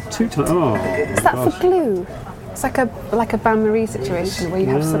 Two tiny. Oh, is that for glue? It's like a bain-marie situation where you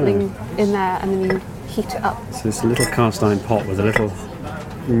have something in there and then you heat it up. So it's a little cast iron pot with a little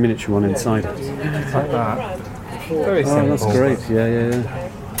miniature one inside it. Like that. Very simple. That's great. Yeah.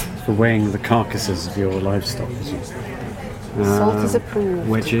 It's for weighing the carcasses of your livestock. Salt is approved.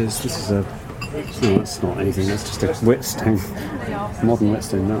 Wedges. This is a. No, that's not anything. That's just a whetstone. Modern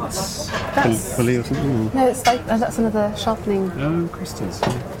whetstone. That's pulley or something. No, it's like that's another sharpening. Oh, crystals.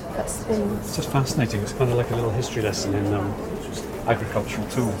 That's things. It's just fascinating. It's kind of like a little history lesson in agricultural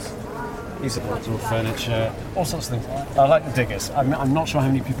tools. These are all furniture, all sorts of things. I like the diggers. I'm not sure how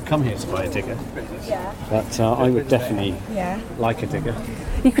many people come here to buy a digger, but I would definitely like a digger.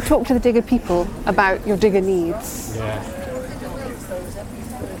 You could talk to the digger people about your digger needs. Yeah.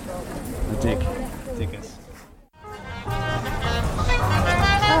 The diggers.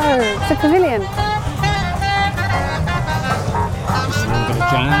 Oh, it's a pavilion. Just a little bit of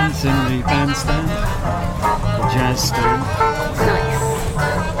jazz in the bandstand. The jazz stand.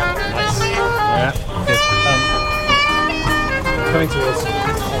 Nice. Yeah, good. Coming towards,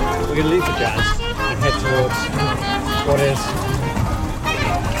 we're going to leave the jazz and head towards what is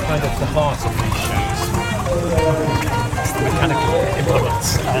kind of the heart of these shows. It's the mechanical implements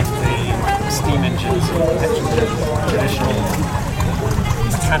and the steam engines and traditional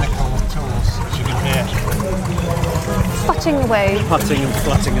mechanical tools, as you can hear. Putting away. Putting and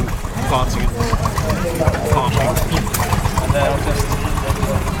flutting and farting and parting. And they'll just...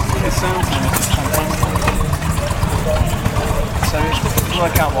 It sounds like it's fantastic. So to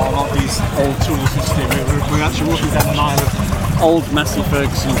work out what a lot of these old tools used to do, we're actually walking down an aisle of old Massey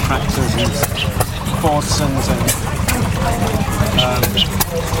Ferguson tractors and Fordsons and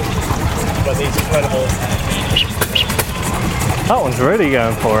but these incredible. That one's really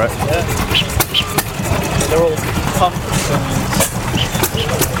going for it. Yeah. They're all pumps and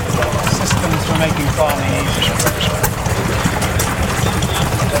systems for making farming easier.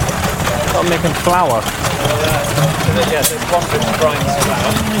 lot of making flour. Yeah, there's one bit of grind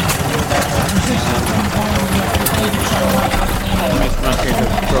flour.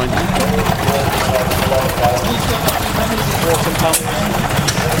 Water pump.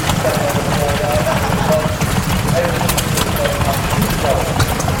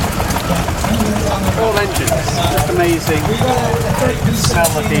 All engines, just amazing. Smell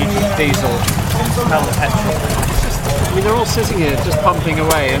the diesel, smell the petrol. I mean, they're all sitting here just pumping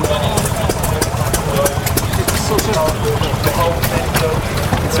away, and it's sort of,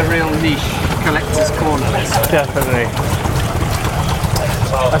 it's a real niche collector's corner, this. Definitely.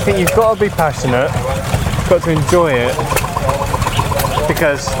 I think you've got to be passionate, you've got to enjoy it,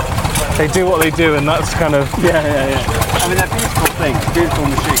 because they do what they do, and that's kind of... Yeah. I mean, they're beautiful things, beautiful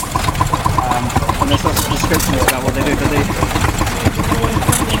machines. And there's lots of descriptions about what they do, but they...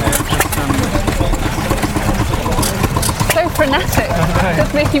 So frenetic,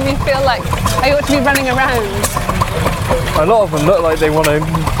 just making me feel like I ought to be running around. A lot of them look like they want to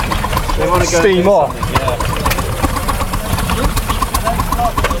go steam off.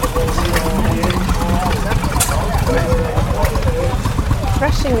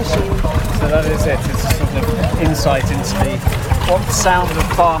 Threshing machine. So that is it. It's a sort of insight into what the sound of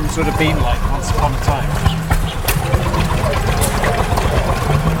farms would have been like once upon a time.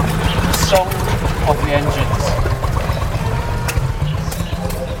 The song of the engines.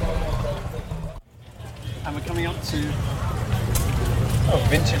 And we're coming up to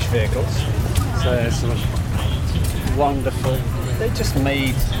vintage vehicles. So sort of wonderful. They just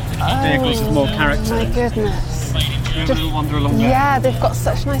made vehicles with more character. My goodness. Just wander along there. Yeah, they've got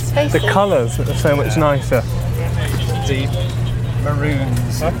such nice faces. The colours are so much nicer. Deep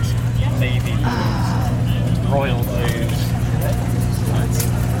maroons, navy blues, royal blues.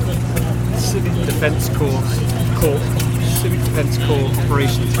 Civic Defence Corps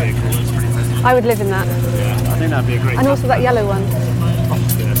operations vehicle. That's pretty fantastic. I would live in that. I think that'd be a great. And also that yellow one.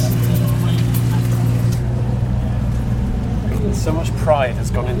 So much pride has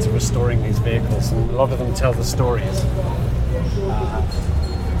gone into restoring these vehicles, and a lot of them tell the stories.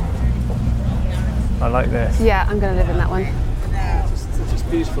 I like this. Yeah, I'm going to live in that one. Just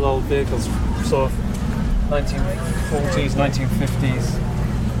beautiful old vehicles, sort of 1940s, 1950s.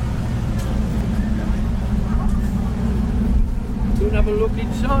 Do have a look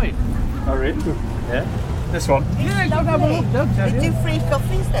inside. Oh, really? Yeah. This one. Yeah, go and have a look. They do free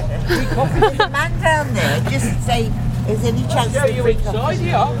coffees there. Free coffees. There's a man down there. Just say, is any chance Show you free inside, coffees?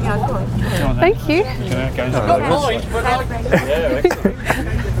 yeah. Yeah, go on. Thank you. It's not mine, but Yeah, excellent.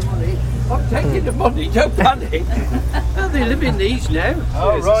 I'm taking the money, don't panic. Oh, they live in these now. Oh,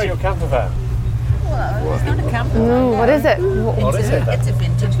 right. Is this your camper van? Well, it's not a camper. What is it? What is it? It's a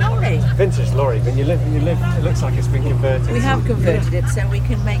vintage lorry. Vintage lorry, but you live. It looks like it's been converted. We have converted it so we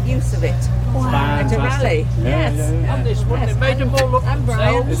can make use of it. At a rally. Yes. And this one, they made them all up And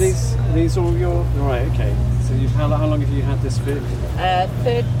themselves. Are these all your... Right, okay. So how long have you had this vehicle?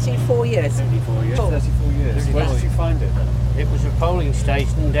 34 years. 34 years. 34 years. Where did you find it? It was a polling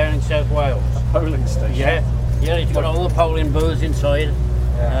station down in South Wales. A polling station? Yeah, it's got all the polling booths inside.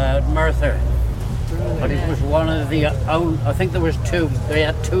 Merthyr. But it was one of the I think there was two. They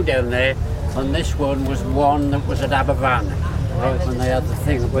had two down there, and this one was one that was at Aberfan. Right, when they had the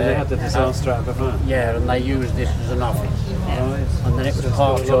thing. When they had the disaster at Aberfan. Yeah, and they used this as an office. Right. And then it was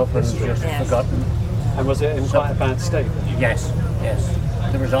parked up and just forgotten. And was it in quite a bad state? Yes.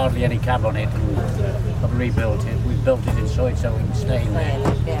 There was hardly any cab on it, and I've rebuilt it. We built it inside so we can stay in there.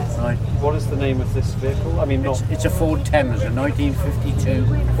 Yes. Right. What is the name of this vehicle? I mean, It's a Ford Thames, a 1952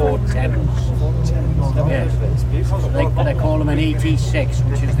 Ford Thames. Yes. It's beautiful. They call them an ET6,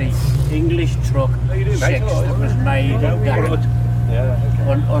 which is the English truck 6 that was made in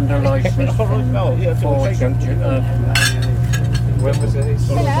Dagenham. Under license from Ford. When was it?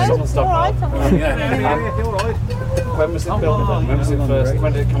 Someone's done well. When was it built then? When was it first?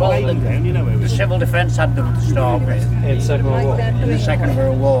 When did it come out? The Civil Defence had them to start with. In Second World War? In the Second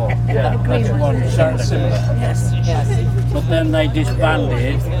World War. Yeah. That's one Sounds similar. Yes. But then they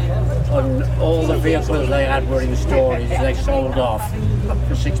disbanded, and all the vehicles they had were in storage. They sold off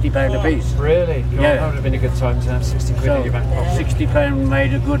for £60 a piece. Really? God, Yeah. that would have been a good time to have 60 quid in your back pocket. £60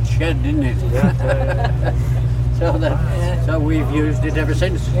 made a good shed, didn't it? Yeah. So we've used it ever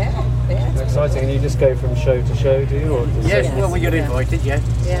since. Exciting. And you just go from show to show, do you? Or Yes, well, we get invited, yeah.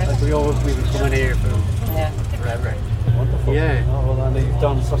 Yeah. We always be coming here forever. Wonderful. Yeah. Oh, well, I know you've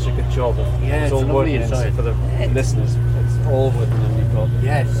done such a good job of Yeah, all it's lovely wooden inside. for the listeners. It's all wooden, and you've got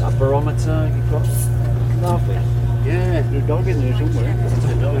Yes. a barometer. You've got lovely. Yeah, the dog in there somewhere.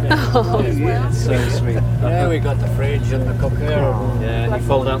 Oh, yeah. So sweet. Yeah, we got the fridge and the cooker. Yeah, you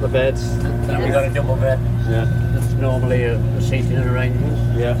fold out the beds. Then we got a double bed. Yeah. That's normally a seating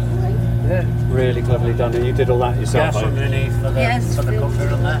arrangement. Yeah. Yeah. Really cleverly done. And you did all that yourself. Gas underneath for the cooker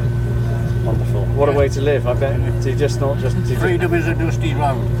and that. Wonderful. What a way to live, I bet. Do you just not just... Freedom is a dusty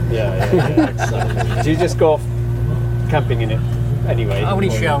road. Yeah. Do you just go off camping in it anyway? Only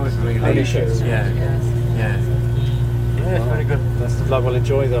showers, really. Only showers. Yeah. Yeah, very good. That's the well,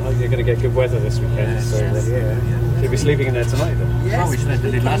 enjoy the... You're going to get good weather this weekend. Yes. So you'll be sleeping in there tonight then? Yes. Oh, we slept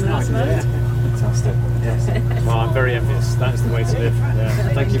in it last night. Yeah. Fantastic. Yes. Well, I'm very envious. That's the way to live.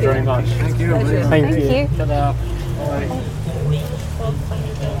 Yeah. Thank you very much. Thank you. Thank you. Ta-da.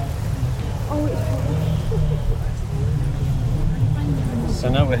 So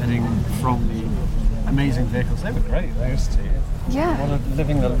now we're heading from the amazing vehicles. They were great, those two. Yeah. What a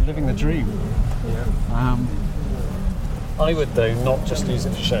living the dream. Yeah. I would though not just use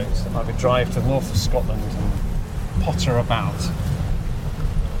it for shows. I would drive to the north of Scotland and potter about,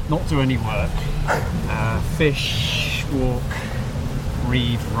 not do any work, fish, walk,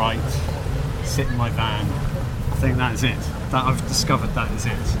 read, write, sit in my van. I think that is it. That I've discovered that is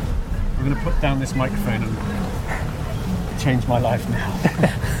it. I'm going to put down this microphone and change my life now.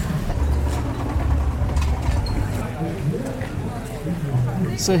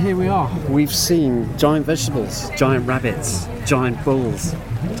 So here we are. We've seen giant vegetables, giant rabbits, giant bulls,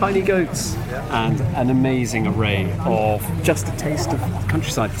 tiny goats, and an amazing array of just a taste of the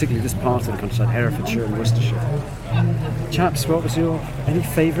countryside, particularly this part of the countryside, Herefordshire and Worcestershire. Chaps, what was any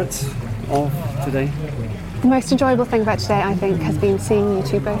favourites of today? The most enjoyable thing about today, I think, has been seeing you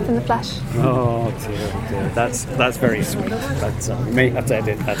two both in the flesh. Oh dear. That's very sweet. We may have to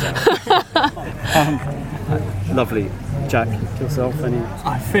edit that out. Lovely. Jack, yourself, any?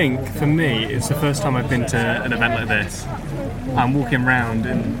 I think for me, it's the first time I've been to an event like this. I'm walking around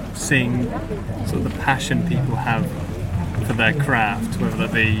and seeing sort of the passion people have for their craft, whether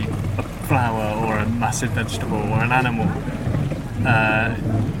that be a flower or a massive vegetable or an animal.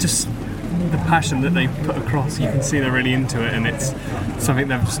 Just the passion that they put across, you can see they're really into it, and it's something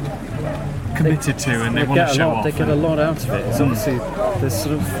they've just committed to, and they want to show off. They get a lot out of it. It's obviously they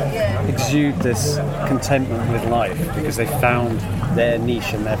sort of exude this contentment with life because they found their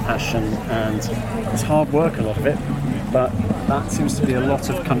niche and their passion, and it's hard work, a lot of it, but that seems to be a lot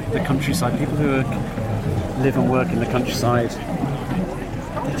of the countryside. People who live and work in the countryside,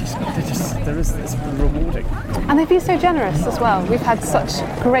 it's rewarding. And they've been so generous as well. We've had such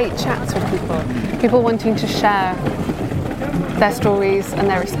great chats with people wanting to share their stories and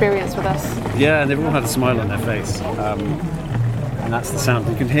their experience with us. Yeah, and they've all had a smile on their face. And that's the sound.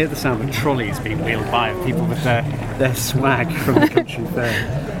 You can hear the sound of trolleys being wheeled by of people with their swag from the country fair.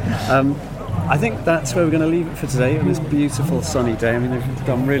 I think that's where we're going to leave it for today on this beautiful sunny day. I mean, they've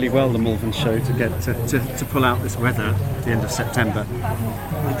done really well, the Malvern show, to get to pull out this weather at the end of September.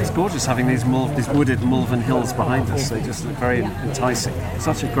 It's gorgeous having these wooded Malvern hills behind us. They just look very enticing.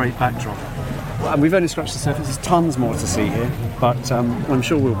 Such a great backdrop. And we've only scratched the surface. There's tons more to see here, but I'm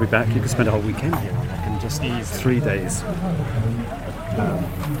sure we'll be back. You can spend a whole weekend here, I reckon, just 3 days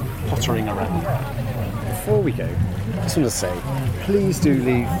pottering around. Before we go, I just want to say, please do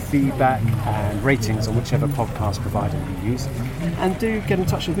leave feedback and ratings on whichever podcast provider you use, and do get in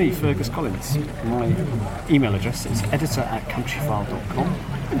touch with me, Fergus Collins. My email address is editor@countryfile.com.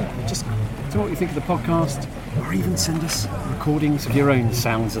 Just tell me what you think of the podcast, or even send us recordings of your own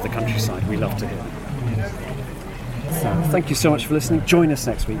sounds of the countryside. We love to hear them. So thank you so much for listening. Join us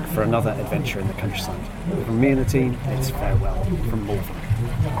next week for another adventure in the countryside. From me and the team, it's farewell from Malvern.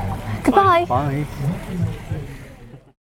 Goodbye. Bye.